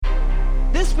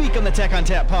This week on the Tech on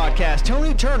Tap podcast,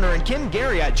 Tony Turner and Kim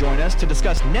Garriott join us to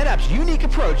discuss NetApp's unique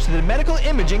approach to the medical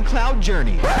imaging cloud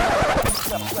journey.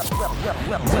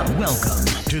 Welcome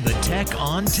to the Tech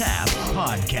on Tap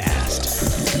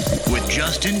podcast with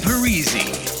Justin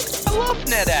Parisi. I love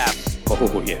NetApp.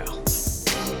 Oh, yeah.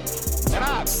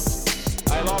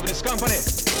 NetApp. I love this company.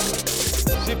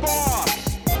 Support.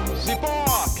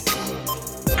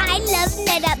 I love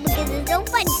NetApp because it's so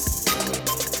funny.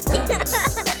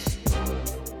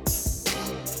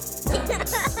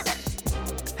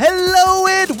 Hello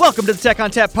and welcome to the Tech on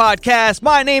Tap podcast.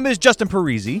 My name is Justin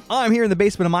Parisi. I'm here in the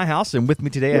basement of my house, and with me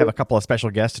today I have a couple of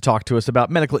special guests to talk to us about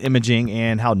medical imaging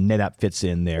and how NetApp fits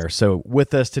in there. So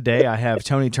with us today I have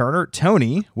Tony Turner.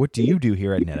 Tony, what do you do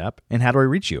here at NetApp, and how do I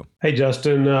reach you? Hey,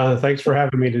 Justin. Thanks for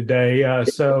having me today.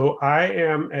 So I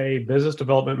am a business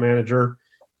development manager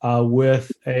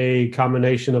with a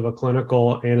combination of a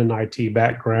clinical and an IT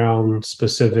background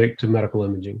specific to medical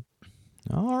imaging.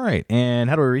 All right.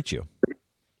 And how do I reach you?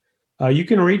 You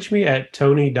can reach me at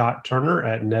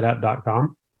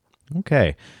tony.turner@netapp.com.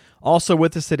 Okay. Also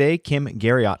with us today, Kim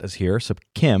Garriott is here. So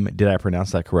Kim, did I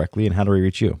pronounce that correctly? And how do we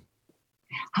reach you?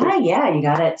 Hi, yeah, you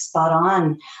got it spot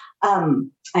on.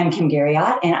 I'm Kim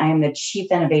Garriott, and I am the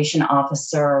Chief Innovation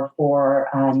Officer for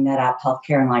NetApp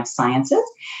Healthcare and Life Sciences,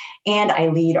 and I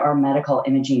lead our medical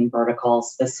imaging vertical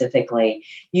specifically.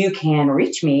 You can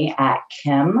reach me at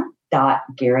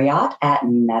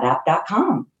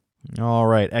kim.garriott@netapp.com. All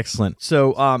right, excellent.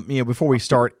 So, before we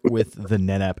start with the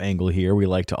NetApp angle here, we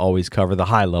like to always cover the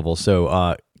high level.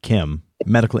 So, Kim,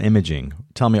 medical imaging,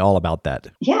 tell me all about that.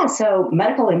 Yeah, so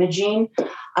medical imaging,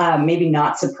 maybe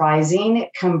not surprising,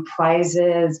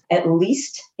 comprises at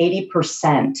least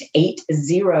 80%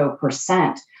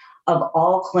 of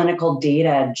all clinical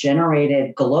data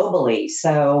generated globally.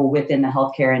 So within the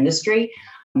healthcare industry,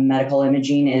 medical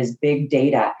imaging is big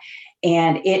data,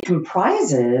 and it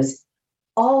comprises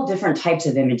all different types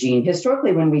of imaging.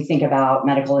 Historically, when we think about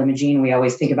medical imaging, we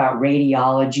always think about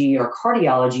radiology or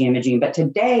cardiology imaging, but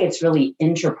today it's really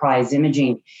enterprise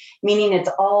imaging, meaning it's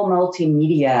all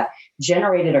multimedia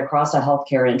generated across a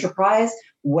healthcare enterprise,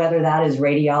 whether that is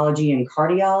radiology and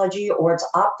cardiology, or it's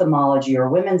ophthalmology or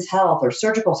women's health or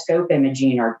surgical scope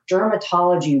imaging or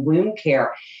dermatology, wound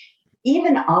care,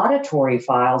 even auditory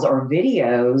files or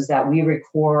videos that we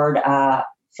record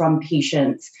from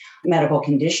patients' medical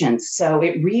conditions. So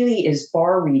it really is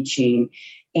far-reaching.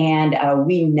 And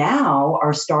we now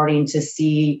are starting to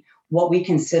see what we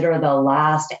consider the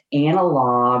last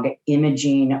analog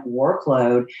imaging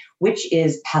workload, which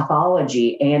is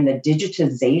pathology and the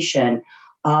digitization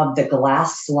of the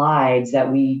glass slides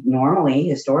that we normally,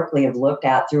 historically, have looked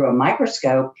at through a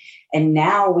microscope. And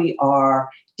now we are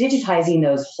digitizing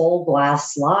those whole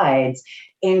glass slides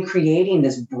and creating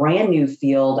this brand new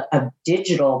field of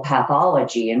digital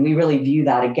pathology. And we really view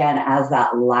that, again, as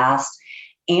that last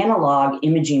analog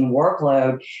imaging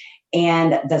workload.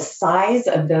 And the size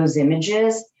of those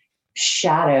images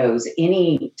shadows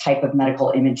any type of medical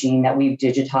imaging that we've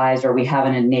digitized or we have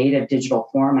in a native digital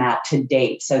format to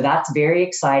date. So that's very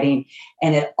exciting.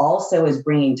 And it also is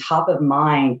bringing top of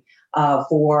mind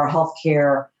for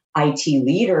healthcare IT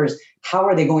leaders. How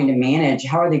are they going to manage?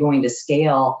 How are they going to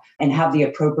scale and have the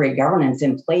appropriate governance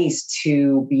in place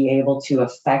to be able to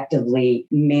effectively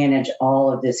manage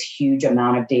all of this huge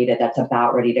amount of data that's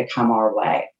about ready to come our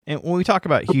way? And when we talk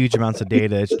about huge amounts of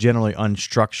data, it's generally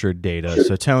unstructured data.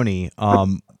 So Tony,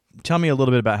 tell me a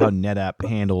little bit about how NetApp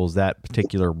handles that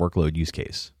particular workload use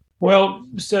case. Well,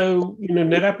 so,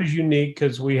 NetApp is unique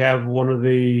because we have one of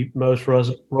the most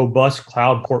robust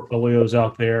cloud portfolios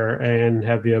out there and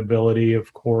have the ability,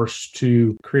 of course,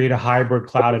 to create a hybrid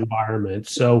cloud environment.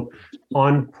 So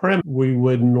on-prem, we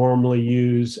would normally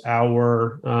use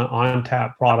our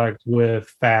ONTAP product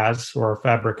with FAS or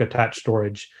Fabric Attached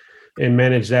Storage and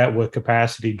manage that with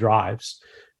capacity drives.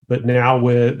 But now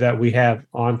that we have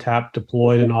ONTAP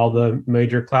deployed in all the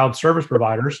major cloud service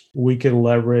providers, we can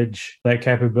leverage that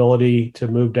capability to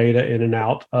move data in and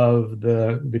out of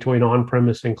between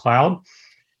on-premise and cloud.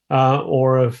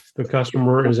 Or if the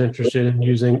customer is interested in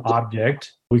using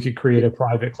Object, we could create a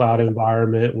private cloud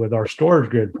environment with our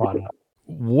StorageGRID product.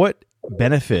 What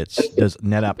benefits does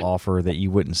NetApp offer that you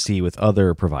wouldn't see with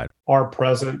other providers? Our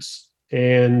presence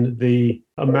and the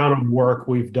amount of work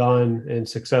we've done and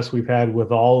success we've had with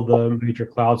all of the major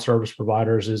cloud service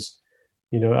providers is,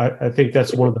 I think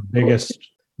that's one of the biggest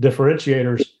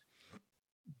differentiators.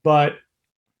 But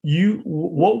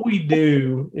what we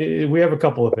do, we have a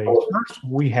couple of things. First,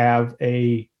 we have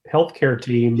a healthcare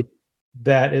team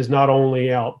that is not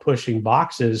only out pushing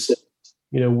boxes,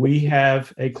 we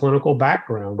have a clinical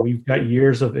background. We've got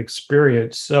years of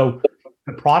experience. So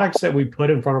the products that we put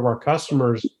in front of our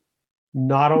customers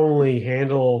not only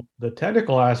handle the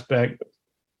technical aspect,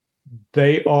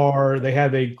 they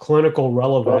have a clinical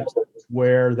relevance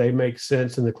where they make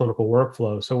sense in the clinical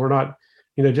workflow. So we're not,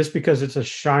 just because it's a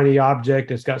shiny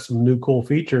object, it's got some new cool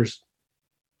features,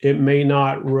 it may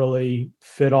not really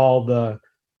fit all the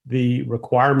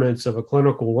requirements of a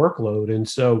clinical workload. And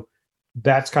so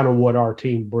that's kind of what our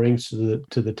team brings to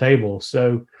the table.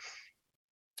 So,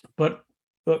 but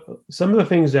some of the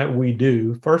things that we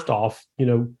do, first off,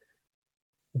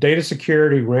 data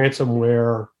security,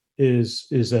 ransomware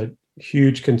is a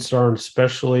huge concern,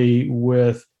 especially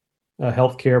with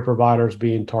healthcare providers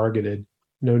being targeted.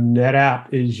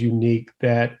 NetApp is unique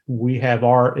that we have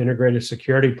our integrated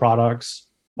security products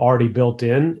already built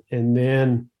in, and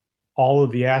then all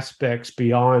of the aspects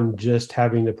beyond just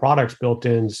having the products built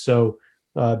in. So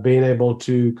being able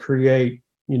to create,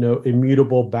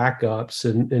 immutable backups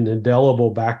and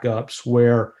indelible backups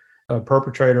where a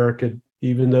perpetrator could,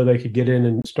 even though they could get in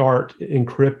and start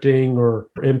encrypting or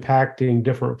impacting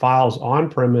different files on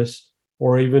premise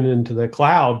or even into the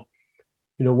cloud.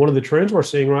 One of the trends we're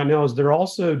seeing right now is they're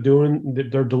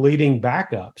deleting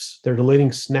backups. They're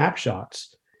deleting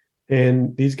snapshots.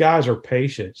 And these guys are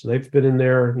patient. So they've been in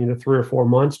there, 3 or 4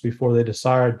 months before they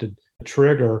decide to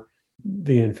trigger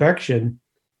the infection.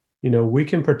 We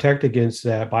can protect against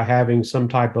that by having some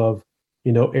type of,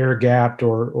 air gapped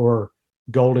or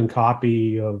golden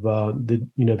copy of the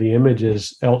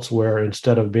images elsewhere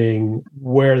instead of being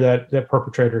where that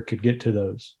perpetrator could get to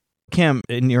those. Kim,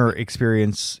 in your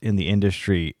experience in the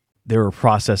industry, there were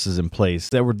processes in place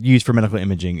that were used for medical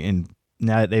imaging, and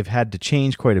now they've had to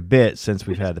change quite a bit since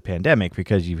we've had the pandemic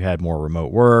because you've had more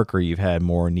remote work or you've had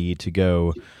more need to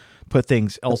go put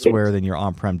things elsewhere than your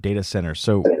on-prem data center.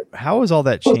 So how has all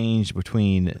that changed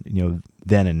between,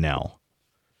 then and now?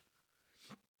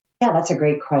 Yeah, that's a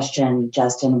great question,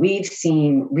 Justin. We've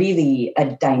seen really a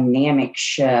dynamic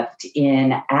shift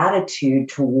in attitude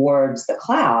towards the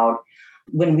cloud.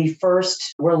 When we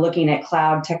first were looking at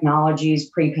cloud technologies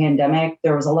pre-pandemic,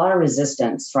 there was a lot of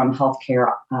resistance from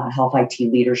healthcare, health IT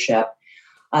leadership.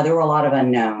 There were a lot of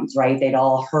unknowns, right? They'd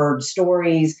all heard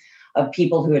stories of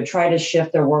people who had tried to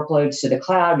shift their workloads to the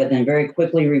cloud, but then very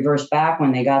quickly reversed back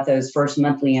when they got those first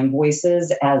monthly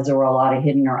invoices, as there were a lot of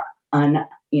hidden or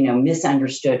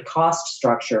misunderstood cost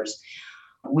structures.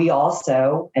 We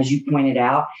also, as you pointed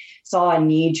out, saw a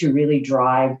need to really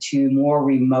drive to more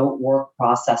remote work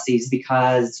processes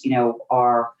because,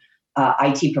 our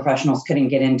IT professionals couldn't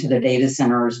get into the data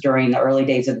centers during the early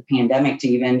days of the pandemic to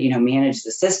even, manage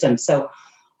the system. So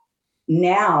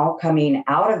now coming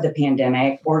out of the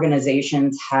pandemic,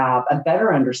 organizations have a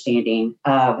better understanding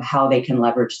of how they can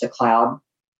leverage the cloud.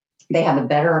 They have a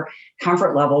better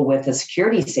comfort level with the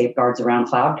security safeguards around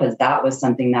cloud, because that was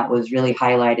something that was really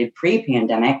highlighted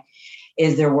pre-pandemic,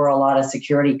 is there were a lot of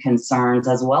security concerns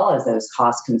as well as those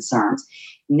cost concerns.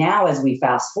 Now, as we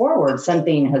fast forward,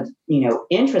 something has,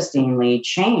 interestingly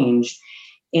changed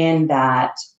in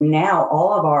that now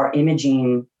all of our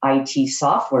imaging IT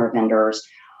software vendors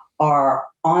are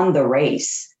on the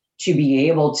race to be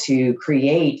able to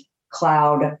create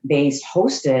cloud-based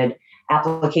hosted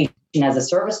application as a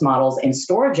service models and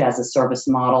storage as a service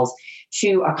models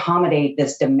to accommodate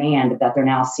this demand that they're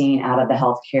now seeing out of the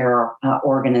healthcare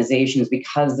organizations,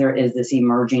 because there is this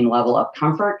emerging level of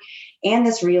comfort and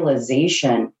this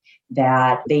realization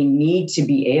that they need to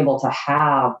be able to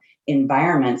have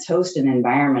environments, hosted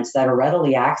environments that are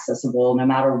readily accessible no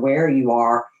matter where you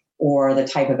are or the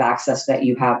type of access that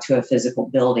you have to a physical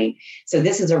building. So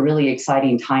this is a really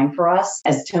exciting time for us.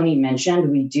 As Tony mentioned,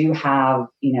 we do have,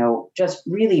 just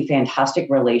really fantastic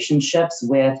relationships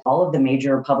with all of the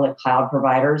major public cloud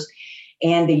providers,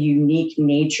 and the unique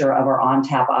nature of our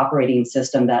ONTAP operating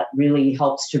system that really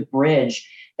helps to bridge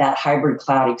that hybrid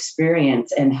cloud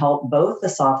experience and help both the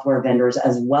software vendors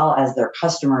as well as their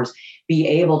customers be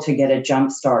able to get a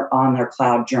jump start on their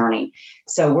cloud journey.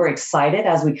 So we're excited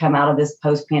as we come out of this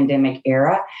post-pandemic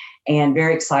era, and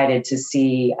very excited to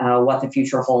see what the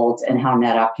future holds and how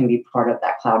NetApp can be part of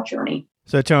that cloud journey.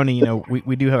 So Tony,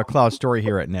 we do have a cloud story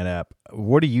here at NetApp.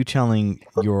 What are you telling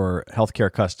your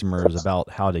healthcare customers about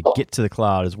how to get to the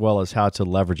cloud as well as how to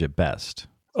leverage it best?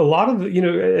 A lot of,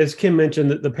 as Kim mentioned,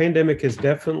 that the pandemic has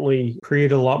definitely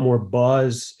created a lot more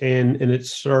buzz, and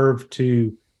it's served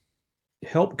to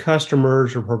help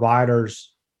customers or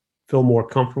providers feel more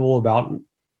comfortable about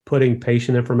putting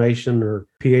patient information or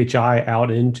PHI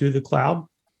out into the cloud.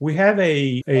 We have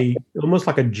a almost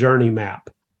like a journey map.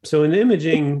 So in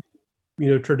imaging,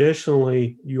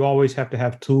 traditionally, you always have to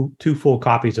have two full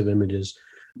copies of images.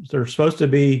 They're supposed to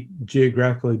be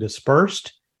geographically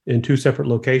dispersed in 2 separate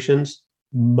locations.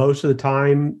 most of the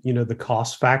time, the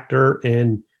cost factor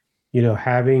and,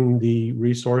 having the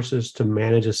resources to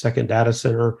manage a second data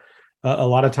center, a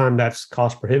lot of time that's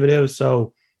cost prohibitive.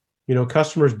 So,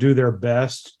 customers do their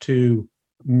best to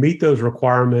meet those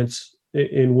requirements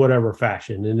in whatever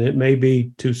fashion. And it may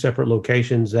be two separate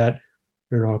locations that,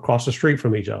 across the street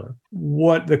from each other.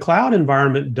 What the cloud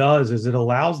environment does is it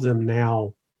allows them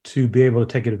now to be able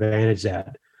to take advantage of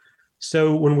that.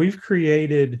 So when we've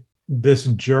created this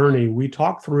journey, we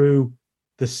talk through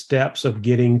the steps of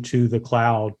getting to the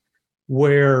cloud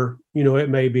where, it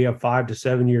may be a 5 to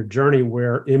 7 year journey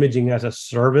where imaging as a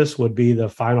service would be the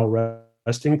final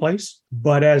resting place.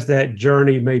 But as that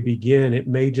journey may begin, it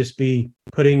may just be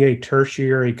putting a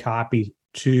tertiary copy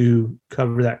to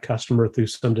cover that customer through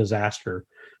some disaster,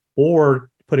 or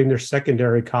putting their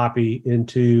secondary copy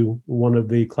into one of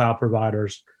the cloud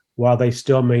providers while they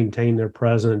still maintain their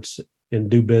presence and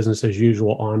do business as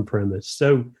usual on premise.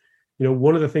 So,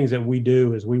 one of the things that we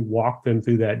do is we walk them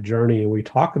through that journey and we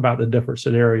talk about the different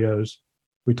scenarios.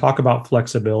 We talk about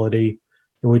flexibility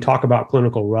and we talk about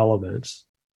clinical relevance.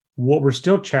 What we're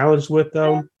still challenged with,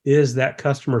 though, is that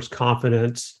customer's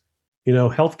confidence.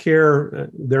 Healthcare,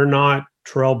 they're not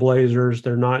trailblazers.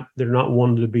 They're not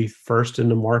wanting to be first in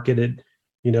the market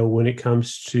when it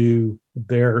comes to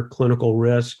their clinical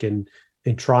risk and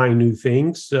trying new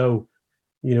things. So,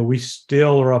 we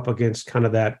still are up against kind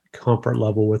of that comfort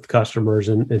level with customers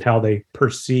and how they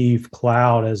perceive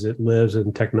cloud as it lives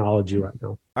in technology right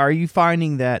now. Are you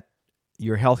finding that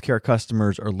your healthcare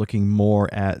customers are looking more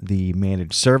at the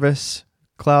managed service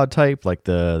cloud type, like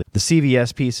the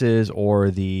CVS pieces or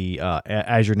the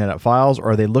Azure NetApp Files, or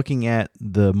are they looking at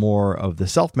the more of the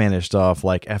self-managed stuff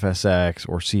like FSx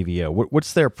or CVO?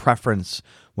 What's their preference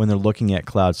when they're looking at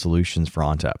cloud solutions for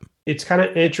ONTAP? It's kind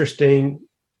of interesting.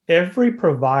 Every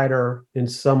provider in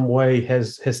some way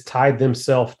has tied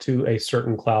themselves to a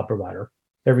certain cloud provider,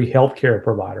 every healthcare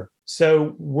provider.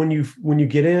 So when you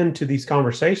get into these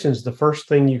conversations, the first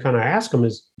thing you kind of ask them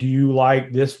is, do you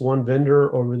like this one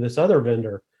vendor over this other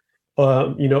vendor?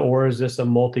 Or is this a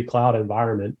multi-cloud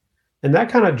environment? And that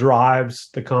kind of drives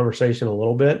the conversation a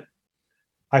little bit.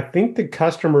 I think the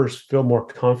customers feel more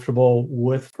comfortable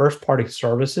with first-party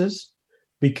services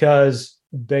because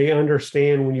they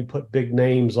understand when you put big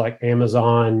names like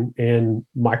Amazon and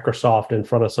Microsoft in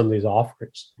front of some of these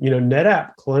offerings.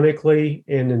 NetApp clinically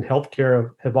and in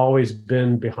healthcare have always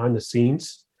been behind the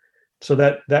scenes. So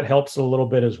that helps a little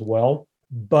bit as well.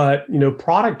 But,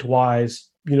 product-wise,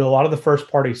 a lot of the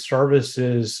first-party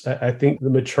services, I think the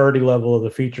maturity level of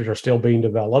the features are still being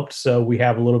developed. So we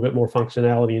have a little bit more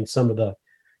functionality in some of the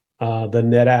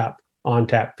NetApp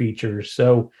ONTAP features.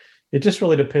 So it just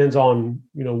really depends on,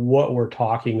 what we're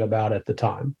talking about at the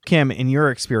time. Kim, in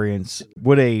your experience,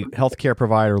 would a healthcare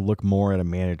provider look more at a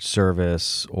managed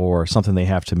service or something they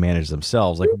have to manage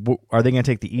themselves? Like, are they going to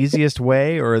take the easiest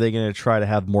way, or are they going to try to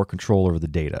have more control over the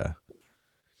data?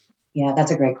 Yeah,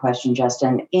 that's a great question,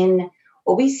 Justin. In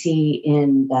what we see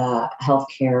in the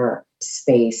healthcare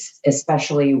space,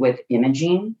 especially with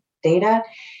imaging data,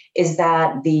 is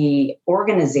that the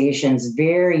organizations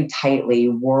very tightly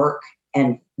work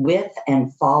and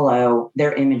follow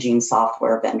their imaging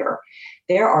software vendor.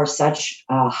 There are such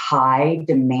high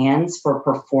demands for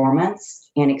performance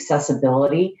and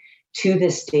accessibility to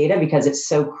this data because it's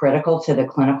so critical to the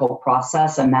clinical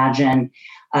process. Imagine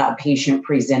a patient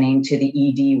presenting to the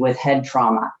ED with head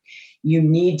trauma. You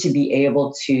need to be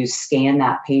able to scan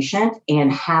that patient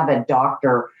and have a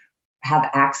doctor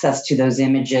have access to those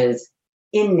images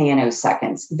in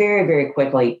nanoseconds, very, very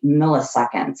quickly,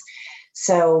 milliseconds.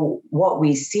 So what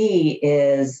we see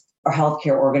is our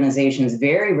healthcare organizations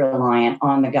very reliant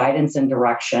on the guidance and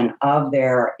direction of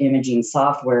their imaging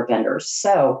software vendors.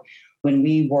 So when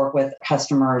we work with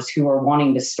customers who are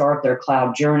wanting to start their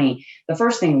cloud journey, the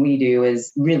first thing we do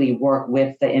is really work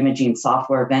with the imaging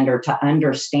software vendor to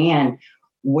understand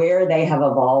where they have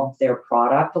evolved their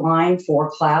product line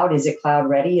for cloud. Is it cloud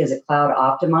ready? Is it cloud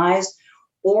optimized?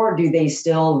 Or do they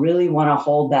still really want to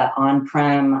hold that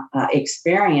on-prem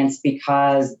experience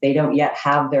because they don't yet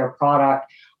have their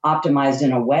product optimized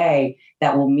in a way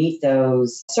that will meet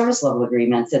those service level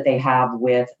agreements that they have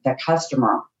with the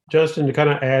customer? Justin, to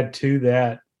kind of add to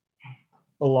that,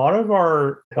 a lot of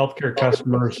our healthcare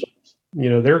customers,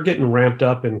 they're getting ramped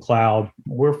up in cloud.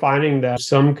 We're finding that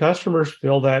some customers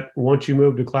feel that once you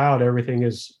move to cloud, everything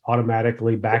is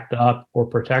automatically backed up or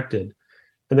protected.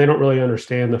 And they don't really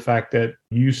understand the fact that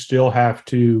you still have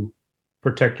to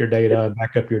protect your data,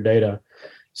 back up your data.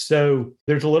 So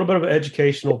there's a little bit of an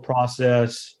educational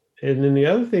process. And then the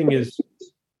other thing is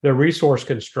the resource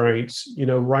constraints.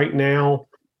 Right now,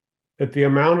 that the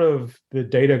amount of the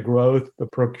data growth, the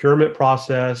procurement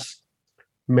process,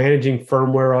 managing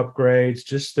firmware upgrades,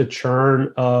 just the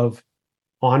churn of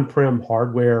on-prem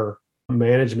hardware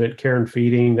management, care and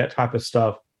feeding, that type of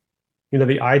stuff.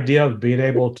 The idea of being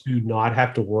able to not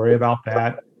have to worry about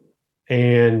that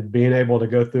and being able to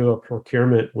go through a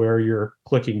procurement where you're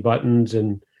clicking buttons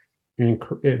and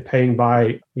paying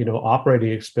by,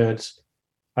 operating expense.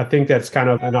 I think that's kind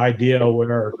of an idea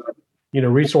where,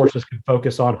 resources can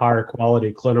focus on higher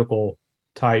quality clinical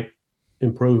type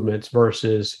improvements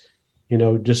versus,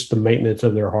 just the maintenance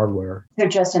of their hardware. So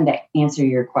Justin, to answer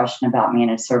your question about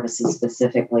managed services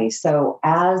specifically, so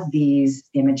as these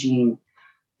imaging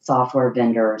software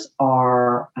vendors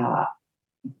are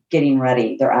getting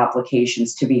ready, their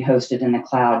applications to be hosted in the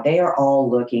cloud, they are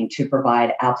all looking to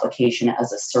provide application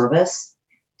as a service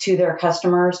to their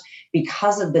customers.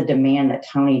 Because of the demand that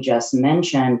Tony just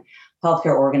mentioned,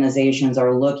 healthcare organizations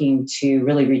are looking to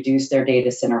really reduce their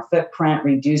data center footprint,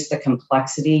 reduce the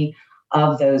complexity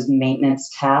of those maintenance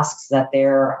tasks that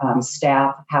their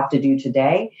staff have to do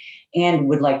today, and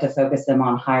would like to focus them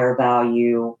on higher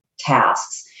value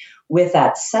tasks. With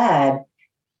that said,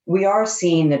 we are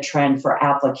seeing the trend for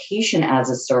application as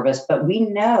a service, but we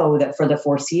know that for the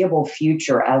foreseeable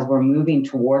future, as we're moving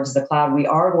towards the cloud, we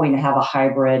are going to have a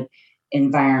hybrid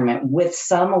environment with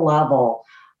some level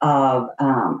of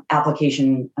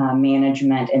application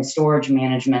management and storage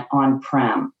management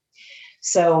on-prem.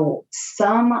 So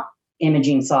some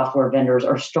imaging software vendors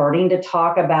are starting to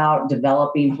talk about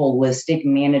developing holistic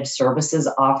managed services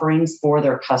offerings for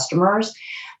their customers.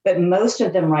 But most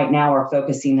of them right now are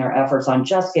focusing their efforts on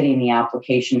just getting the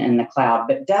application in the cloud.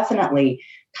 But definitely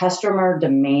customer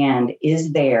demand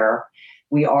is there.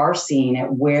 We are seeing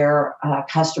it where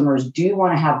customers do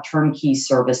want to have turnkey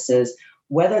services,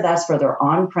 whether that's for their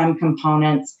on-prem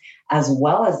components as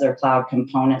well as their cloud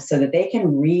components, so that they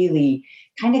can really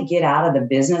kind of get out of the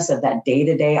business of that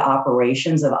day-to-day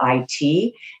operations of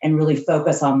IT and really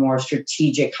focus on more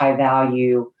strategic,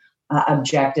 high-value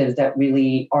objectives that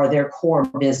really are their core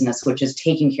business, which is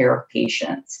taking care of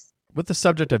patients. With the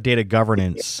subject of data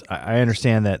governance, I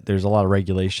understand that there's a lot of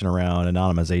regulation around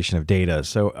anonymization of data.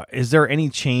 So is there any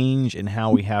change in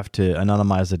how we have to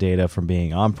anonymize the data from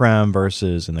being on-prem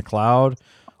versus in the cloud?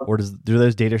 Or do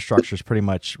those data structures pretty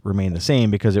much remain the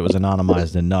same because it was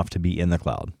anonymized enough to be in the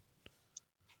cloud?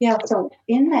 Yeah, so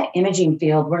in the imaging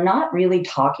field, we're not really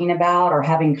talking about or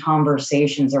having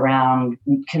conversations around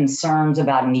concerns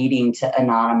about needing to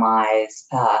anonymize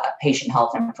patient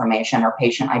health information or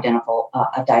patient identifiable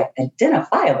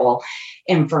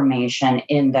information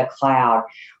in the cloud.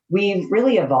 We've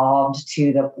really evolved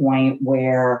to the point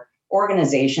where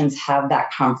organizations have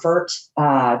that comfort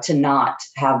to not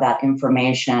have that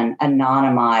information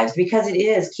anonymized, because it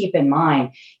is, keep in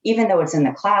mind, even though it's in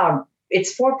the cloud,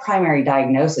 it's for primary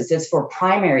diagnosis, it's for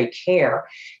primary care.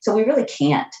 So we really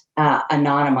can't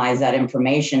anonymize that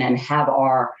information and have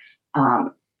our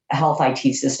health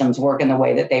IT systems work in the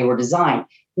way that they were designed.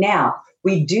 Now,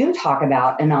 we do talk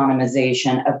about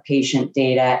anonymization of patient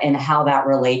data and how that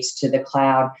relates to the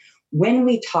cloud when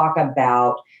we talk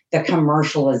about the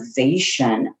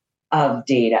commercialization of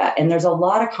data. And there's a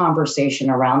lot of conversation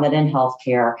around that in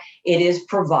healthcare. It is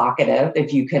provocative,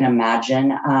 if you can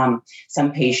imagine.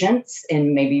 Some patients,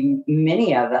 and maybe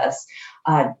many of us,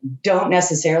 don't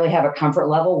necessarily have a comfort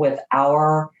level with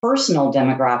our personal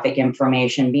demographic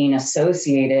information being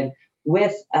associated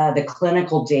with the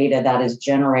clinical data that is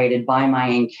generated by my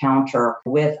encounter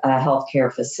with a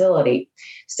healthcare facility.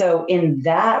 So in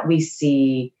that, we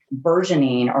see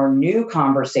burgeoning or new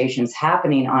conversations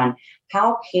happening on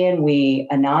how can we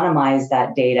anonymize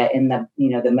that data in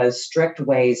the most strict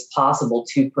ways possible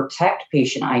to protect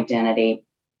patient identity,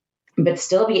 but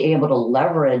still be able to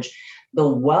leverage the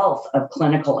wealth of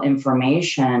clinical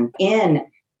information in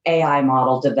AI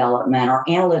model development or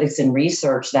analytics and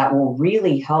research that will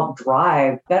really help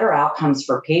drive better outcomes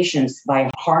for patients by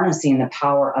harnessing the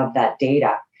power of that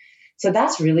data. So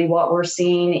that's really what we're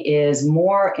seeing, is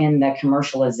more in the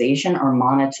commercialization or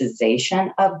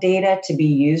monetization of data to be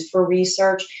used for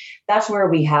research. That's where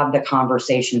we have the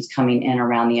conversations coming in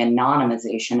around the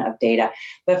anonymization of data.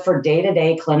 But for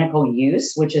day-to-day clinical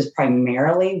use, which is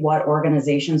primarily what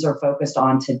organizations are focused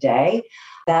on today,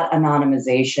 that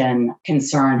anonymization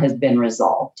concern has been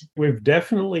resolved. We've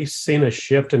definitely seen a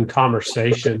shift in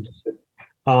conversation.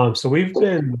 So we've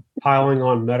been piling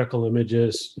on medical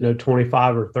images,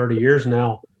 25 or 30 years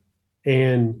now,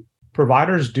 and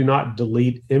providers do not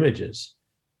delete images.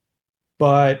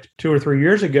 But 2 or 3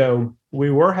 years ago,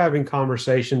 we were having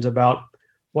conversations about,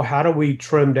 well, how do we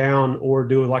trim down or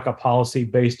do like a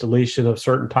policy-based deletion of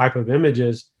certain type of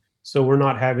images So we're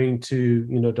not having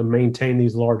to, to maintain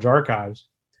these large archives.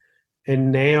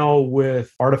 And now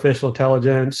with artificial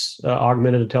intelligence,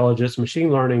 augmented intelligence,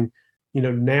 machine learning,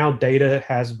 now data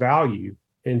has value.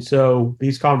 And so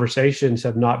these conversations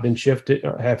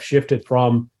have shifted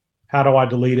from how do I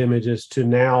delete images to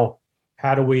now,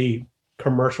 how do we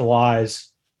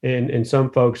commercialize, and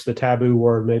some folks, the taboo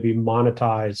word, maybe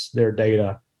monetize their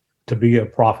data to be a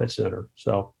profit center.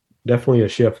 So definitely a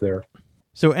shift there.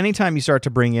 So anytime you start to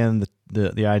bring in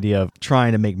the idea of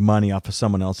trying to make money off of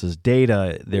someone else's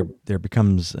data, there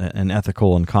becomes an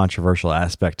ethical and controversial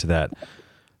aspect to that.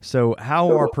 So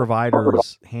how are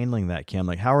providers handling that, Kim?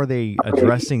 Like, how are they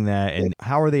addressing that, and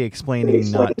how are they explaining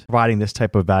not providing this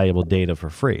type of valuable data for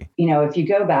free? If you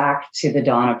go back to the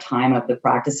dawn of time of the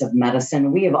practice of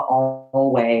medicine, we have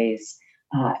always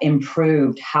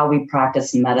improved how we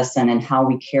practice medicine and how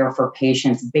we care for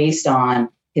patients based on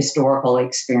historical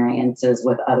experiences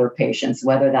with other patients,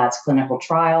 whether that's clinical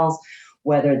trials,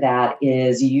 whether that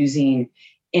is using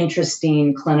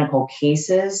interesting clinical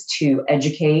cases to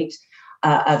educate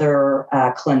other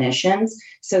clinicians,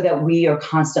 so that we are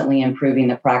constantly improving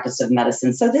the practice of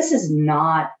medicine. So this is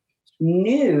not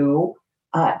new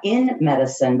in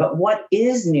medicine, but what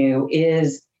is new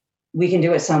is we can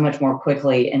do it so much more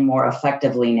quickly and more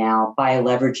effectively now by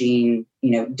leveraging,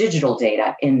 digital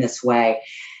data in this way.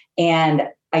 And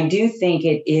I do think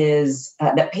it is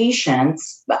that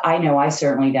patients, but I know I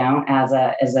certainly don't as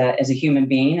a human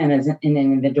being and as an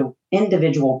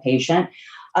individual patient.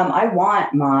 I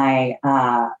want my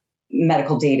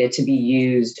medical data to be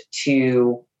used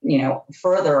to,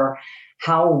 further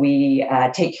how we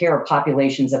take care of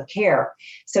populations of care.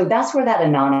 So that's where that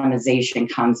anonymization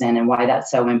comes in and why that's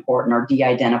so important, or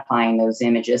de-identifying those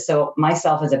images. So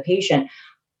myself as a patient,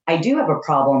 I do have a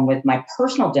problem with my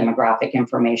personal demographic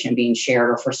information being shared,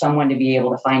 or for someone to be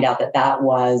able to find out that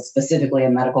was specifically a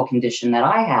medical condition that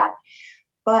I had.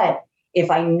 But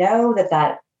if I know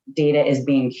that data is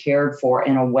being cared for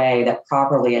in a way that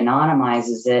properly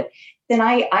anonymizes it, then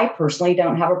I personally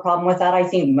don't have a problem with that. I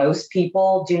think most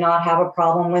people do not have a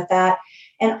problem with that.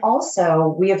 And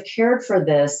also, we have cared for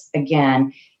this,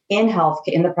 again, in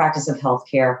the practice of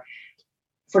healthcare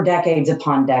for decades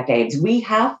upon decades. We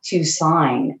have to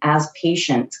sign, as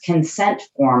patients, consent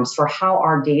forms for how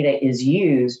our data is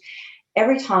used.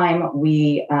 Every time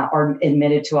we are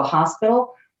admitted to a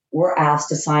hospital, we're asked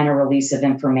to sign a release of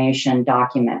information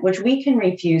document, which we can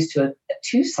refuse to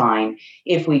sign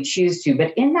if we choose to.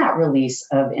 But in that release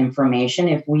of information,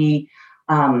 if we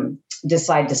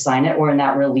decide to sign it, or in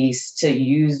that release to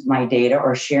use my data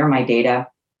or share my data,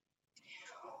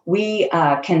 we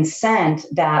consent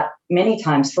that many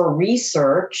times for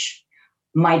research,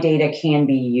 my data can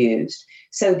be used.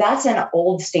 So that's an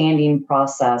old standing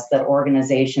process that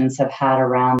organizations have had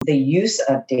around the use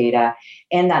of data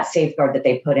and that safeguard that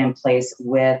they put in place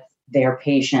with their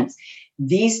patients.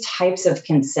 These types of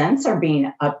consents are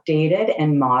being updated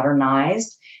and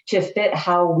modernized to fit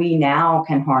how we now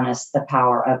can harness the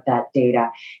power of that data.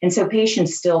 And so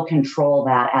patients still control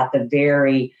that at the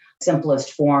very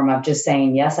simplest form of just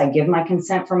saying, yes, I give my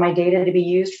consent for my data to be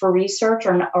used for research,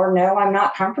 or no, I'm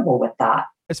not comfortable with that.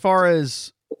 As far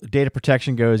as data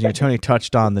protection goes, Tony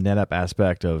touched on the NetApp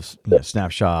aspect of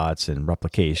snapshots and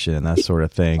replication and that sort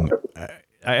of thing.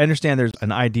 I understand there's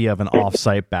an idea of an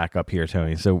off-site backup here,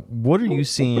 Tony. So what are you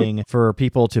seeing for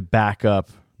people to back up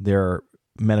their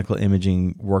medical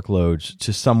imaging workloads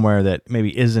to somewhere that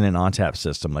maybe isn't an ONTAP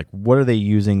system? Like, what are they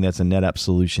using that's a NetApp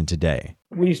solution today?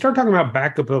 When you start talking about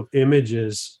backup of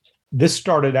images, this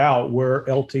started out where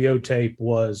LTO tape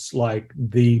was like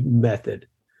the method.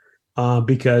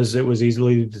 Because it was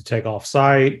easily to take off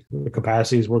site, the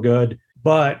capacities were good.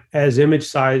 But as image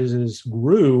sizes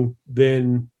grew,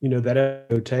 then,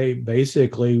 that tape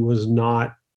basically was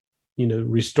not,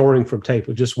 restoring from tape.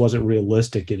 It just wasn't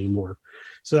realistic anymore.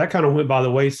 So that kind of went by the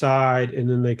wayside. And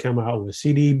then they come out with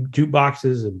CD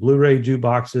jukeboxes and Blu-ray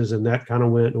jukeboxes, and that kind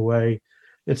of went away.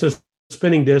 And so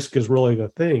spinning disk is really the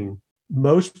thing.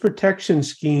 Most protection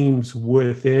schemes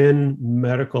within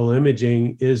medical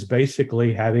imaging is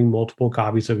basically having multiple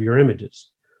copies of your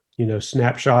images.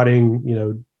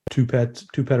 Snapshotting, 2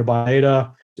 petabyte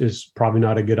data is probably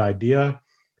not a good idea.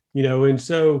 And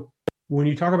so when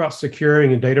you talk about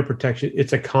securing and data protection,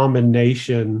 it's a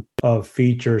combination of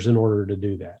features in order to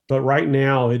do that. But right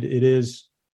now it is,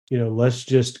 let's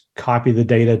just copy the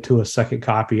data to a second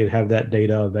copy and have that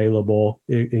data available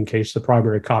in case the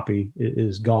primary copy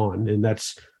is gone. And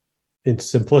that's, in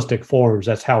simplistic forms,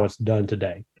 that's how it's done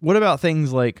today. What about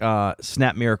things like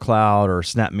SnapMirror Cloud or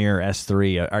SnapMirror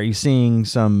S3? Are you seeing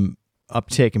some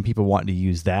uptick in people wanting to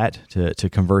use that to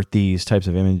convert these types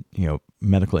of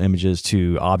medical images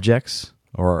to objects?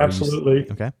 Or Absolutely.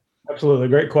 Okay. Absolutely.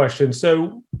 Great question.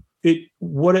 So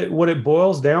what it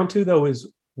boils down to though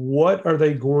is what are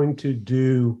they going to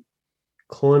do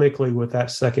clinically with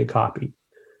that second copy?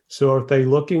 So are they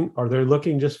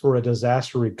looking just for a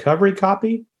disaster recovery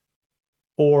copy,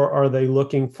 or are they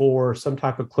looking for some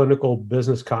type of clinical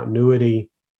business continuity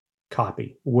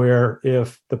copy where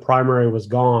if the primary was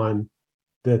gone,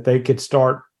 that they could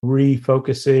start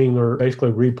refocusing or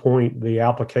basically repoint the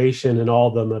application and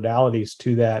all the modalities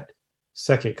to that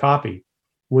second copy?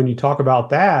 When you talk about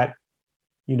that,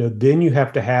 then you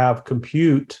have to have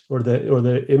compute or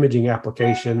the imaging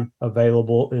application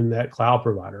available in that cloud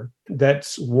provider.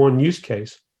 That's one use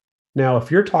case. Now,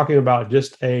 if you're talking about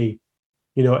just a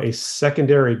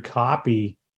secondary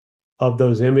copy of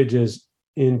those images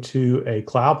into a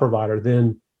cloud provider,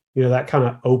 then that kind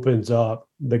of opens up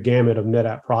the gamut of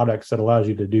NetApp products that allows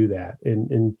you to do that.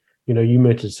 And you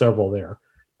mentioned several there.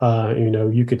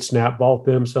 You could snap vault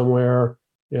them somewhere.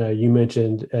 You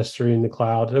mentioned S3 in the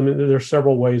cloud. I mean, there's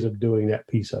several ways of doing that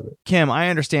piece of it. Kim, I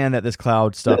understand that this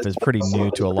cloud stuff is pretty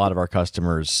new to a lot of our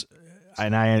customers.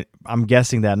 And I'm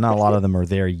guessing that not a lot of them are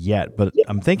there yet, but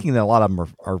I'm thinking that a lot of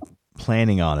them are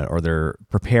planning on it or they're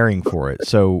preparing for it.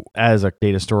 So as a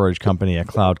data storage company, a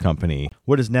cloud company,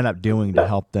 what is NetApp doing to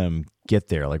help them get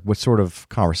there? Like what sort of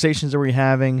conversations are we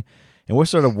having and what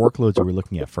sort of workloads are we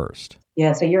looking at first?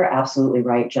 Yeah, so you're absolutely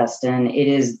right, Justin. It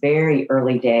is very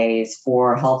early days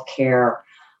for healthcare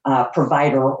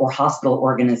provider or hospital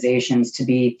organizations to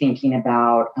be thinking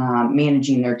about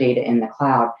managing their data in the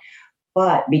cloud.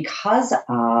 But because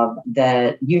of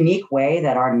the unique way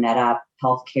that our NetApp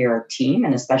healthcare team,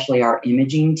 and especially our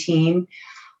imaging team,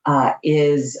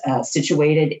 is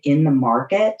situated in the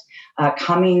market,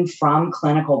 coming from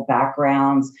clinical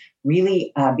backgrounds,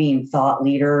 really being thought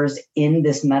leaders in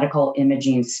this medical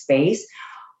imaging space,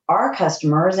 our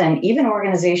customers and even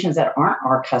organizations that aren't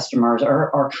our customers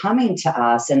are coming to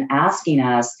us and asking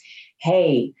us,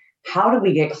 hey, how do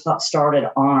we get started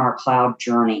on our cloud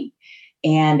journey?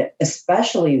 And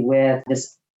especially with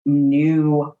this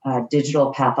new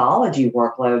digital pathology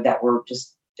workload that we're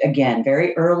just, again,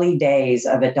 very early days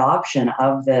of adoption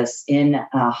of this in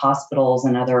hospitals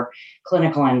and other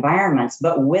clinical environments.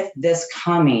 But with this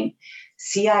coming,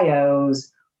 CIOs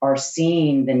are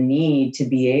seeing the need to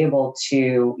be able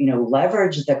to,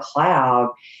 leverage the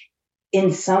cloud in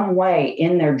some way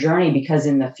in their journey, because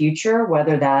in the future,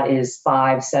 whether that is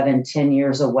 5, 7, 10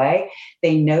 years away,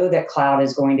 they know that cloud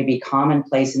is going to be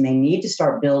commonplace and they need to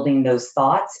start building those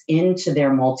thoughts into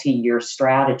their multi-year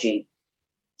strategy.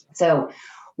 So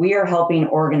we are helping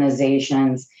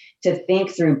organizations to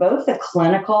think through both the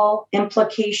clinical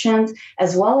implications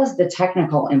as well as the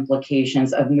technical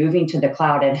implications of moving to the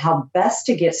cloud and how best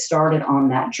to get started on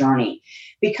that journey.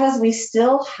 Because we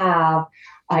still have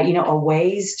a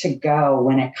ways to go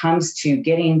when it comes to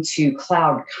getting to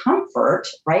cloud comfort.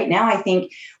 Right now, I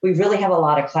think we really have a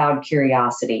lot of cloud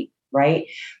curiosity, right?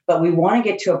 But we want to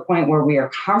get to a point where we are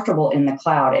comfortable in the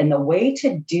cloud. And the way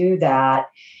to do that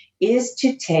is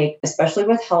to take, especially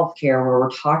with healthcare, where we're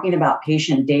talking about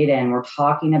patient data and we're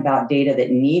talking about data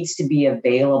that needs to be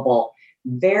available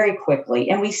very quickly.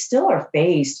 And we still are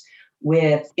faced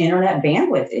with internet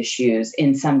bandwidth issues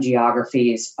in some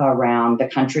geographies around the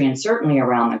country and certainly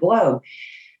around the globe.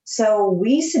 So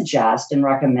we suggest and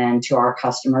recommend to our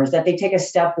customers that they take a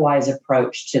stepwise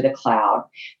approach to the cloud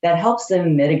that helps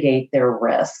them mitigate their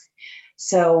risk.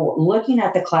 So looking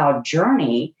at the cloud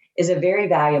journey is a very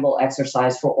valuable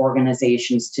exercise for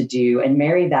organizations to do and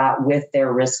marry that with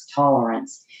their risk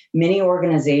tolerance. Many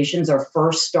organizations are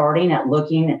first starting at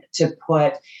looking to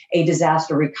put a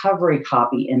disaster recovery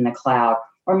copy in the cloud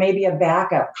or maybe a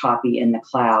backup copy in the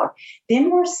cloud.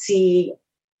 Then we'll see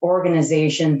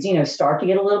organizations, start to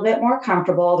get a little bit more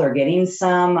comfortable. They're getting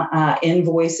some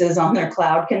invoices on their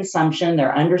cloud consumption.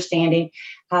 They're understanding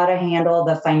how to handle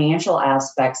the financial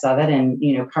aspects of it and,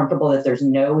 comfortable that there's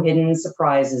no hidden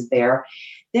surprises there.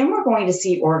 Then we're going to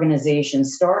see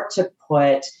organizations start to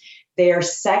put their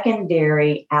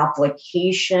secondary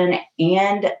application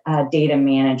and data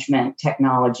management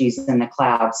technologies in the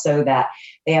cloud so that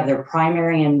they have their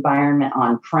primary environment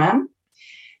on-prem,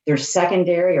 their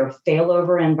secondary or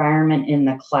failover environment in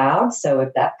the cloud. So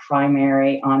if that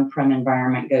primary on-prem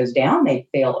environment goes down, they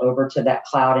fail over to that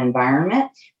cloud environment.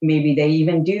 Maybe they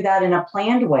even do that in a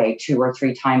planned way 2 or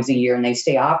 3 times a year, and they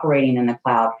stay operating in the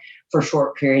cloud for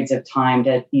short periods of time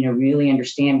to, really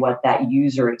understand what that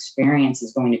user experience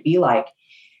is going to be like.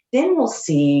 Then we'll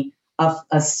see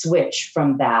a switch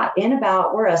from that in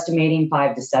about, we're estimating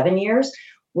 5 to 7 years,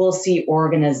 we'll see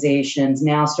organizations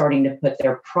now starting to put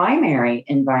their primary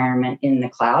environment in the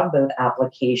cloud, both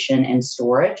application and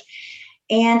storage,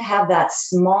 and have that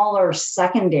smaller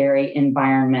secondary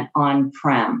environment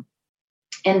on-prem.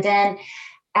 And then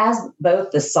as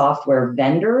both the software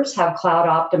vendors have cloud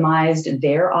optimized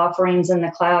their offerings in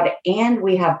the cloud, and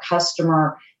we have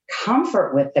customer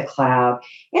comfort with the cloud,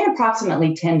 in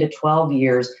approximately 10 to 12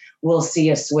 years, we'll see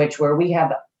a switch where we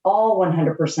have all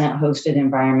 100% hosted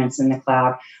environments in the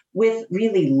cloud with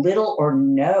really little or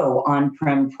no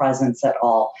on-prem presence at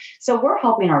all. So we're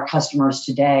helping our customers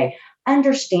today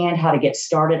understand how to get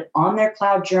started on their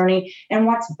cloud journey and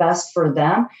what's best for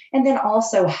them, and then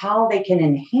also how they can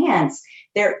enhance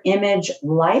their image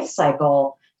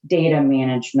lifecycle data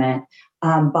management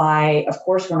by, of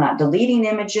course, we're not deleting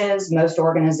images. Most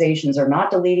organizations are not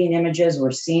deleting images.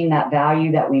 We're seeing that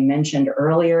value that we mentioned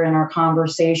earlier in our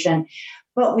conversation,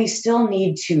 but we still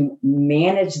need to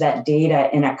manage that data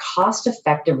in a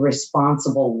cost-effective,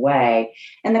 responsible way.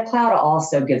 And the cloud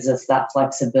also gives us that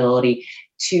flexibility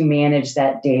to manage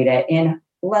that data in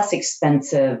less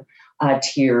expensive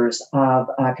tiers of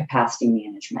capacity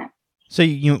management. So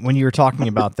when you were talking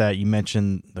about that, you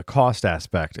mentioned the cost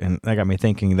aspect, and that got me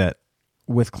thinking that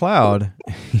with cloud,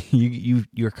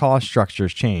 your cost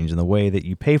structures change and the way that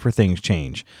you pay for things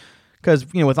change. Because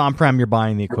with on-prem, you're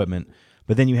buying the equipment,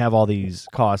 but then you have all these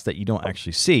costs that you don't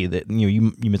actually see. That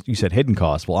you said hidden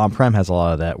costs. Well, on-prem has a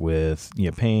lot of that with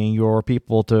paying your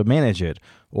people to manage it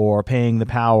or paying the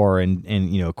power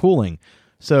and cooling.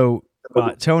 So,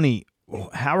 Tony,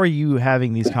 how are you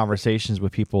having these conversations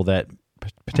with people that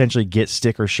potentially get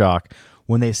sticker shock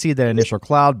when they see that initial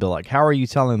cloud bill? Like, how are you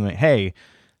telling them, hey,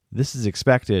 this is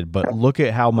expected, but look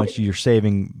at how much you're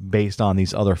saving based on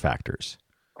these other factors?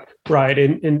 Right.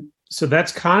 And so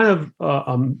that's kind of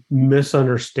a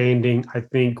misunderstanding, I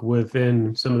think,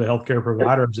 within some of the healthcare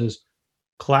providers is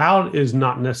cloud is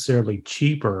not necessarily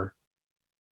cheaper,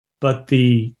 but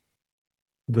the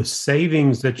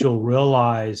savings that you'll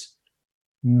realize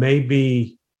may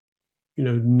be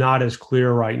not as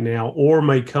clear right now, or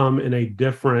may come in a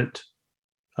different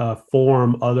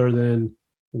form other than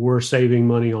we're saving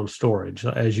money on storage.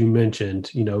 As you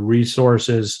mentioned,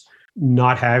 resources,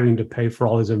 not having to pay for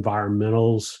all these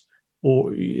environmentals.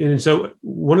 And so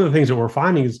one of the things that we're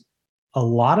finding is a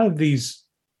lot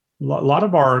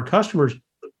of our customers,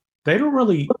 they don't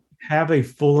really have a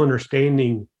full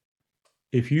understanding.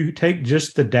 If you take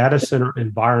just the data center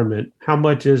environment, how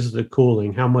much is the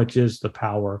cooling? How much is the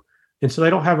power? And so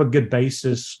they don't have a good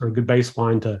basis or a good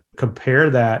baseline to compare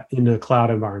that in a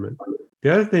cloud environment.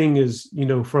 The other thing is,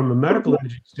 from a medical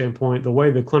imaging standpoint, the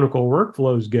way the clinical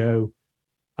workflows go,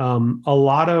 a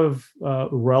lot of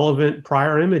relevant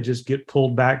prior images get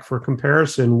pulled back for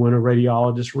comparison when a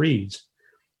radiologist reads.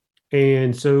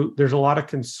 And so there's a lot of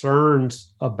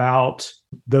concerns about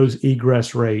those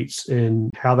egress rates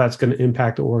and how that's going to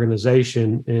impact the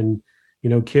organization. And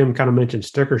Kim kind of mentioned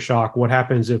sticker shock. What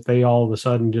happens if they all of a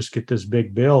sudden just get this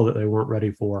big bill that they weren't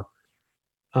ready for?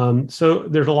 So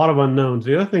there's a lot of unknowns.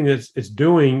 The other thing it's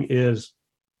doing is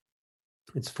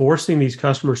it's forcing these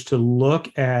customers to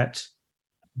look at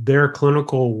their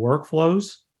clinical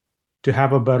workflows to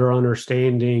have a better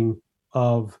understanding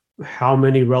of how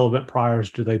many relevant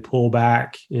priors do they pull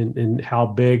back and how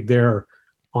big their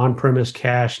on-premise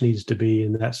cache needs to be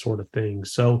and that sort of thing.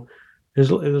 So there's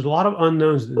a lot of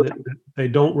unknowns that they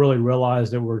don't really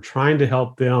realize that we're trying to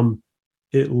help them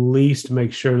at least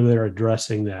make sure they're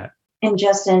addressing that. And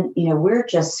Justin, we're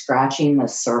just scratching the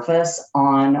surface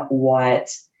on what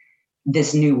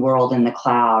this new world in the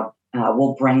cloud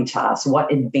will bring to us,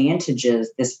 what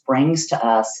advantages this brings to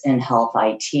us in health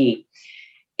IT.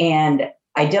 And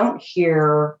I don't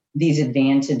hear these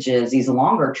advantages, these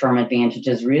longer term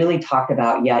advantages really talked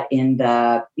about yet in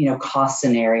the cost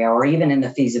scenario or even in the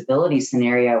feasibility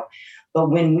scenario. But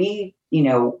when we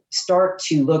start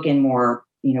to look in more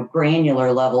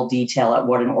granular level detail at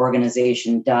what an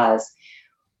organization does,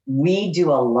 we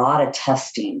do a lot of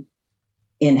testing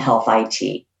in health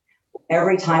IT.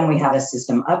 Every time we have a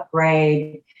system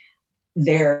upgrade,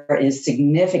 there is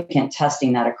significant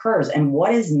testing that occurs. And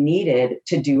what is needed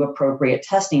to do appropriate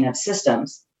testing of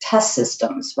systems? Test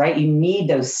systems, right? You need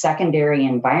those secondary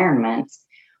environments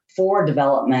for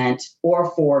development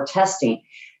or for testing.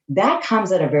 That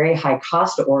comes at a very high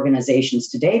cost to organizations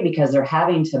today because they're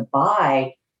having to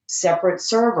buy separate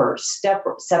servers,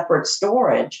 separate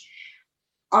storage,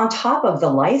 on top of the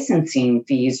licensing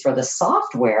fees for the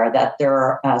software that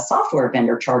their software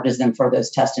vendor charges them for those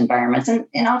test environments.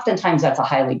 And oftentimes that's a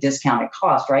highly discounted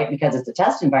cost, right? Because it's a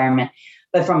test environment.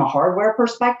 But from a hardware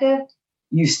perspective,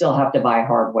 you still have to buy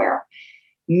hardware.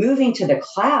 Moving to the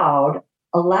cloud,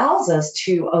 allows us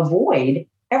to avoid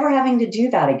ever having to do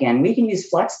that again. We can use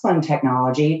FlexPlum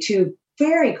technology to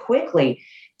very quickly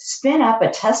spin up a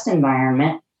test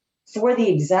environment for the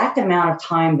exact amount of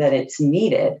time that it's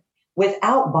needed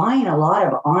without buying a lot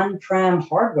of on-prem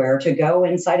hardware to go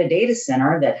inside a data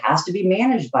center that has to be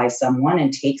managed by someone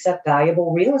and takes up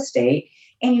valuable real estate.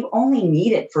 And you only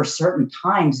need it for certain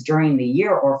times during the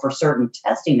year or for certain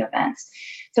testing events.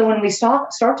 So when we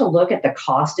start to look at the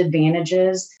cost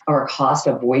advantages or cost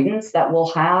avoidance that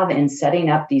we'll have in setting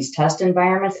up these test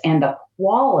environments and the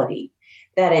quality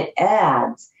that it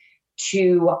adds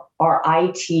to our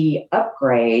IT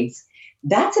upgrades,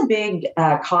 that's a big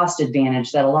cost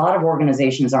advantage that a lot of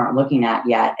organizations aren't looking at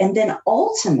yet. And then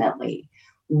ultimately,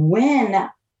 when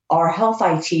our health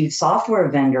IT software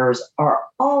vendors are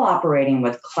all operating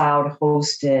with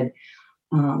cloud-hosted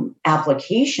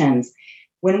applications,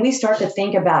 when we start to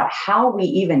think about how we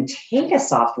even take a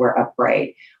software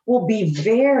upgrade, will be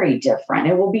very different.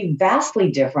 It will be vastly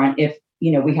different if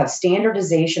we have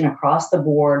standardization across the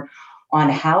board on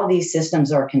how these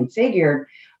systems are configured.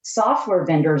 Software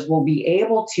vendors will be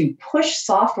able to push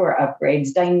software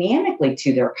upgrades dynamically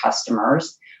to their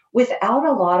customers without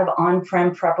a lot of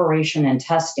on-prem preparation and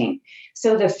testing.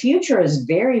 So the future is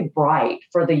very bright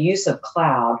for the use of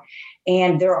cloud.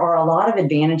 And there are a lot of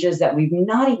advantages that we've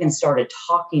not even started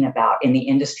talking about in the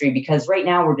industry, because right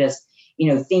now we're just,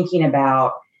 thinking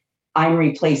about I'm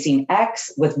replacing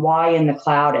X with Y in the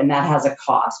cloud, and that has a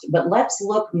cost. But let's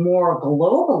look more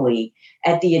globally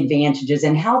at the advantages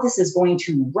and how this is going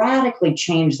to radically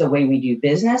change the way we do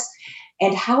business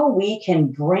and how we can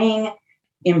bring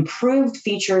improved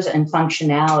features and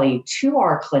functionality to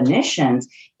our clinicians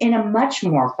in a much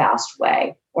more fast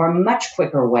way or a much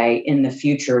quicker way in the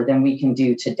future than we can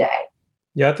do today.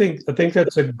 Yeah, I think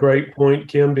that's a great point,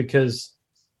 Kim, because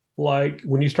like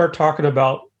when you start talking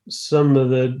about some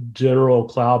of the general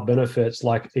cloud benefits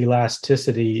like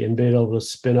elasticity and being able to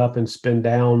spin up and spin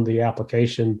down the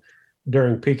application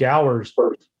during peak hours,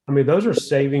 I mean, those are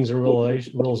savings and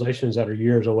realizations that are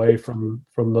years away from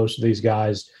most of these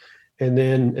guys. And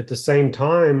then at the same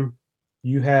time,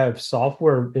 you have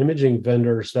software imaging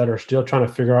vendors that are still trying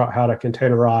to figure out how to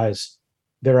containerize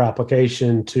their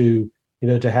application to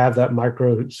have that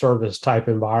microservice type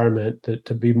environment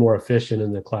to be more efficient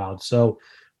in the cloud. So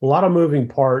a lot of moving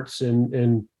parts,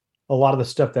 and a lot of the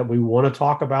stuff that we want to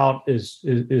talk about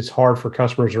is hard for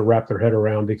customers to wrap their head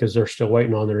around because they're still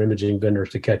waiting on their imaging vendors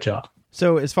to catch up.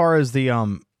 So as far as the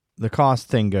cost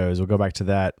thing goes, we'll go back to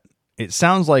that. It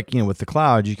sounds like, with the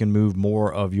cloud, you can move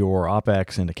more of your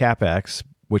OpEx into CapEx,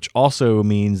 which also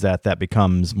means that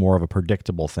becomes more of a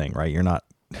predictable thing, right? You're not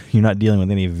dealing with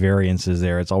any variances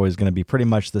there. It's always going to be pretty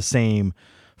much the same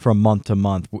from month to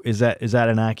month. Is that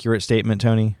an accurate statement,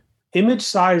 Tony? Image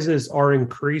sizes are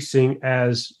increasing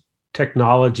as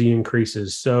technology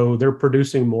increases. So they're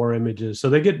producing more images. So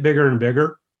they get bigger and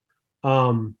bigger.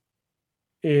 And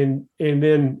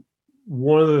then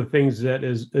one of the things that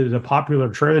is a popular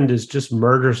trend is just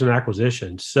mergers and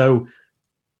acquisitions. So,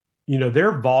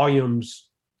 their volumes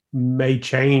may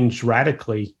change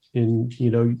radically in,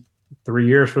 3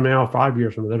 years from now, 5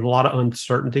 years from now. There's a lot of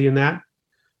uncertainty in that.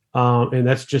 And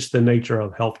that's just the nature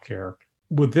of healthcare.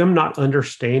 With them not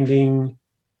understanding,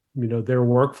 their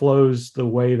workflows the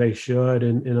way they should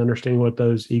and understanding what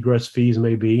those egress fees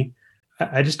may be,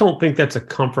 I just don't think that's a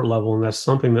comfort level. And that's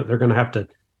something that they're going to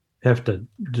have to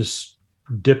just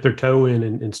dip their toe in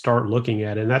and start looking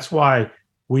at. And that's why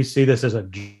we see this as a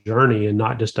journey and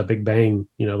not just a big bang,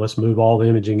 let's move all the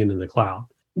imaging into the cloud.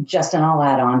 Justin, I'll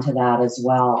add on to that as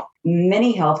well.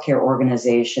 Many healthcare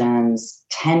organizations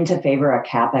tend to favor a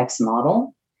CapEx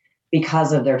model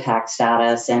because of their tax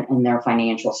status and their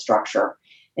financial structure.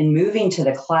 And moving to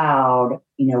the cloud,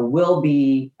 will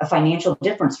be a financial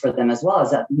difference for them as well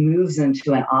as that moves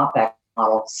into an OpEx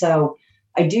model. So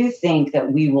I do think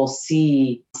that we will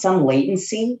see some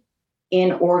latency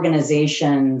in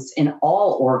organizations, in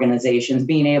all organizations,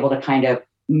 being able to kind of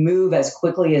move as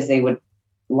quickly as they would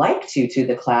like to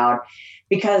the cloud,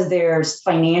 because there's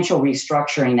financial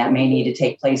restructuring that may need to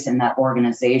take place in that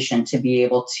organization to be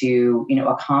able to,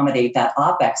 accommodate that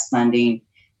OpEx funding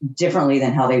differently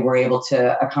than how they were able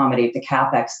to accommodate the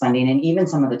CapEx funding and even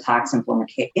some of the tax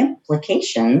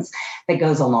implications that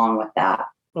goes along with that.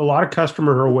 A lot of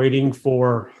customers are waiting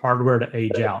for hardware to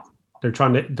age out. They're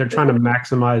trying to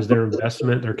maximize their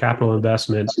investment, their capital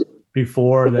investment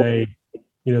before they,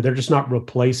 they're just not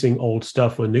replacing old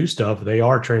stuff with new stuff. They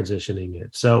are transitioning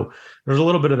it. So there's a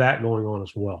little bit of that going on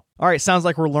as well. All right. Sounds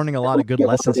like we're learning a lot of good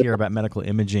lessons here about medical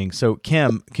imaging. So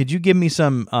Kim, could you give me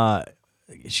some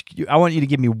I want you to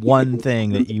give me one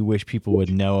thing that you wish people would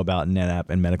know about NetApp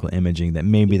and medical imaging that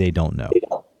maybe they don't know.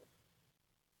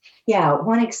 Yeah,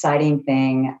 one exciting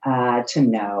thing to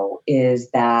know is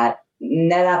that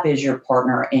NetApp is your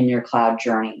partner in your cloud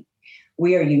journey.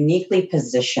 We are uniquely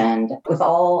positioned with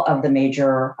all of the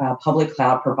major public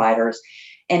cloud providers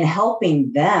in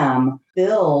helping them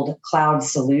build cloud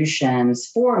solutions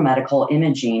for medical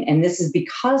imaging. And this is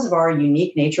because of our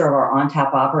unique nature of our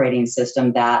ONTAP operating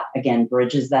system that, again,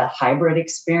 bridges that hybrid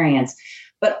experience,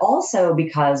 but also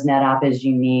because NetApp is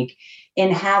unique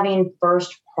in having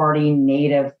first-party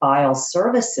native file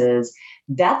services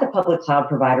that the public cloud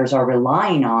providers are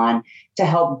relying on to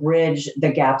help bridge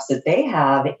the gaps that they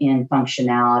have in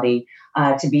functionality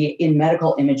to be in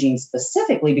medical imaging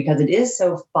specifically, because it is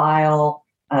so file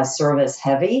service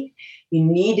heavy. You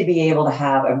need to be able to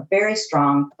have a very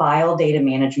strong file data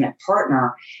management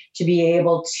partner to be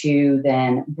able to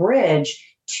then bridge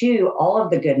to all of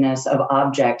the goodness of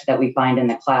object that we find in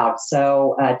the cloud.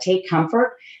 So take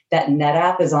comfort that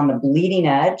NetApp is on the bleeding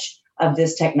edge of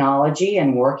this technology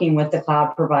and working with the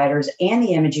cloud providers and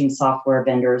the imaging software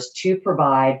vendors to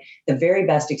provide the very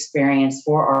best experience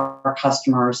for our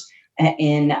customers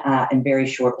in very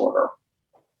short order.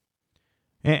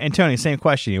 And Tony, same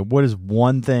question. What is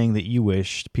one thing that you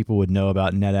wish people would know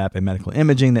about NetApp and medical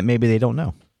imaging that maybe they don't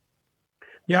know?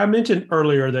 Yeah, I mentioned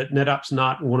earlier that NetApp's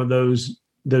not one of those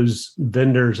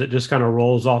vendors that just kind of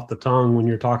rolls off the tongue when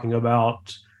you're talking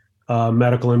about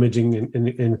medical imaging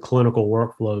and clinical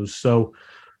workflows. So,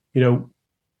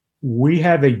 we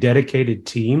have a dedicated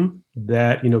team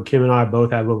that, Kim and I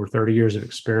both have over 30 years of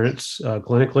experience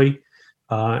clinically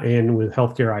and with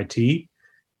healthcare IT.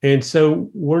 And so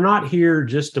we're not here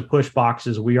just to push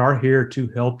boxes. We are here to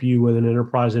help you with an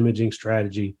enterprise imaging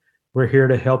strategy. We're here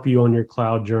to help you on your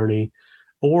cloud journey.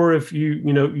 Or if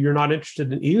you're not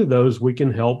interested in either of those, we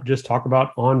can help just talk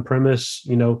about on-premise,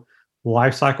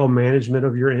 lifecycle management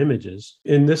of your images.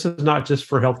 And this is not just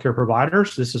for healthcare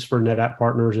providers. This is for NetApp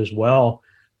partners as well.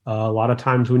 A lot of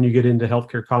times when you get into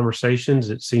healthcare conversations,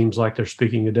 it seems like they're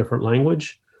speaking a different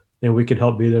language. And we can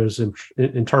help be those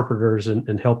interpreters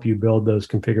and help you build those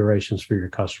configurations for your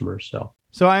customers.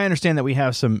 So I understand that we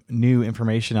have some new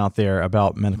information out there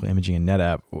about medical imaging and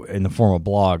NetApp in the form of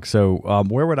blogs. So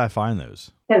where would I find those?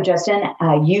 So Justin,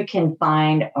 you can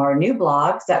find our new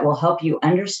blogs that will help you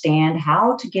understand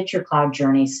how to get your cloud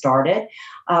journey started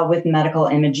with medical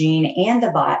imaging and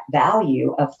the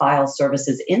value of file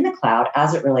services in the cloud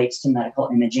as it relates to medical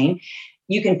imaging.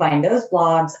 You can find those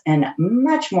blogs and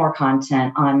much more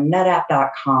content on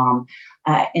netapp.com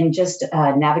and just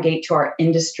navigate to our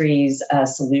industry's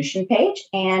solution page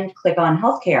and click on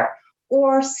healthcare,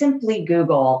 or simply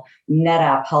Google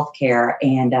NetApp healthcare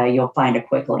and you'll find a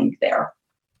quick link there.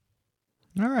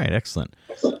 All right, excellent.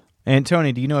 And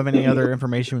Tony, do you know of any other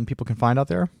information people can find out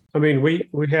there? I mean, we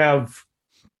have,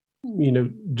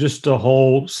 just a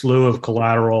whole slew of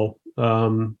collateral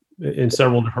in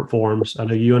several different forms. I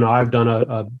know you and I have done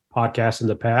a podcast in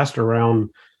the past around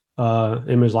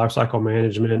image lifecycle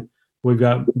management. We've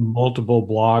got multiple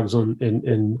blogs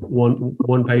and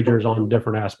one pagers on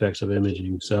different aspects of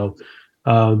imaging. So,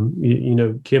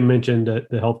 Kim mentioned the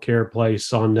healthcare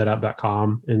place on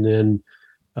netapp.com, and then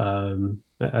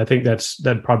I think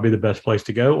that'd probably be the best place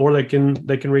to go. Or they can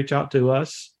reach out to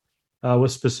us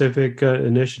with specific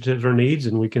initiatives or needs,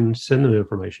 and we can send them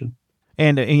information.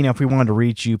 And, if we wanted to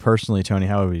reach you personally, Tony,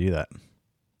 how would we do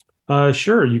that?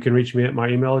 Sure. You can reach me at my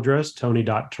email address,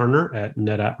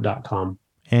 tony.turner@netapp.com.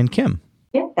 And Kim?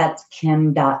 Yep, that's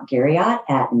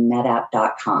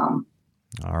kim.garriott@netapp.com.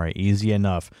 All right. Easy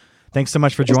enough. Thanks so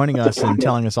much for joining us and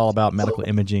telling us all about medical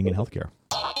imaging and healthcare.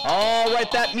 All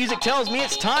right, that music tells me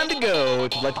it's time to go.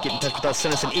 If you'd like to get in touch with us,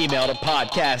 send us an email to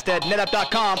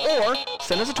podcast@netapp.com or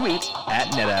send us a tweet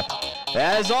 @netapp.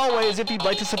 As always, if you'd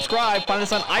like to subscribe, find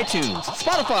us on iTunes,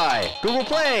 Spotify, Google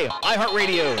Play,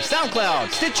 iHeartRadio,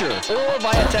 SoundCloud, Stitcher, or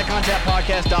via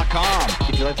TechOnTapPodcast.com.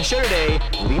 If you like the show today,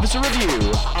 leave us a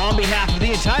review. On behalf of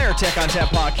the entire Tech on Tap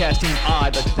podcast team,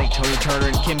 I'd like to thank Tony Turner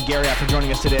and Kim Garriott for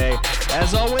joining us today.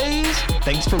 As always,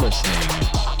 thanks for listening.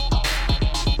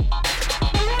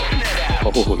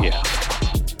 Oh, yeah.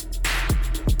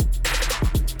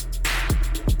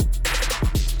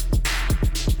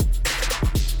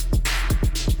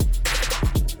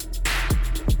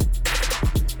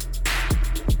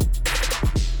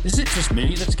 Is it just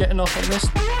me that's getting off on this?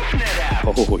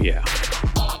 Oh, yeah.